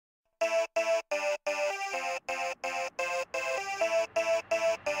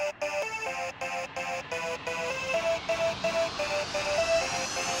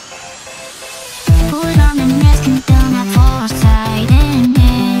Put on the mask and don't have foresight in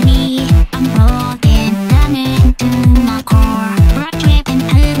me. I'm broken down into my core. Rock dripping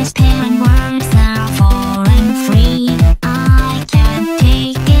atmosphere and words are falling free. I can't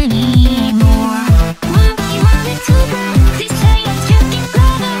take anymore. One by one it's over. This chaos just gets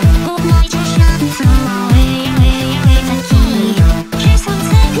louder. Hold my trash and throw away the key. Just 1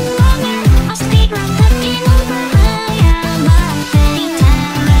 second longer. I'll speed right up and over. I am a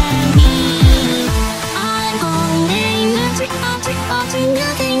fatality. I'm going onto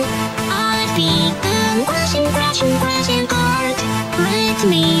nothing. I've become crashing hard. Let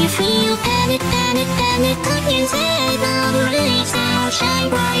me feel panic. Onions and rays now shine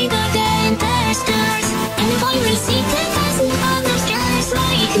brighter than the stars. And if I receive 10,000 other stars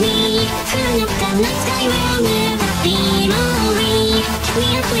like me, fill up the night sky will never be lonely.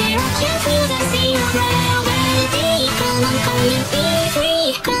 Clear, I can feel the sea of gravity. Come on, come and be free.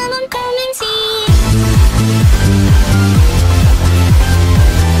 Come on, come and see.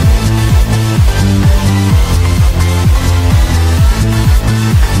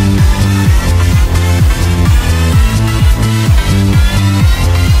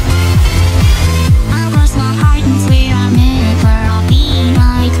 I'll cross my heart and swear I'll never be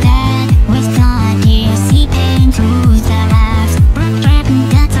like that. With the tears seeping through the laughs. Broke dripping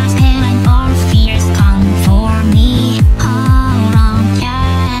guts are spilling, all fears come for me. How long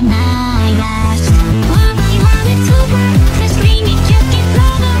can I last? One by one it's over. The screaming just gets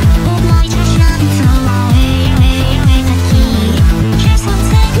louder. Hold my trash and throw away the key. Just 1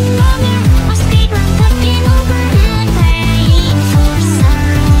 second longer. I'll speed right up and over. And praying for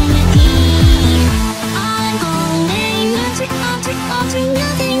serenity. I'm going onto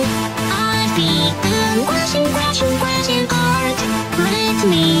nothing. I've become crashing hard. Let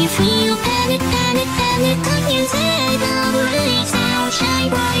me feel panic. Onions and rays now shine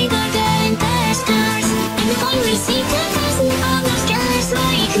brighter than the stars. And if I receive 10,000 other stars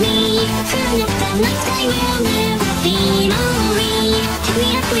like me, fill up the night sky will never be lonely.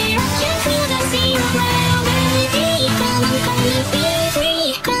 Clear, I can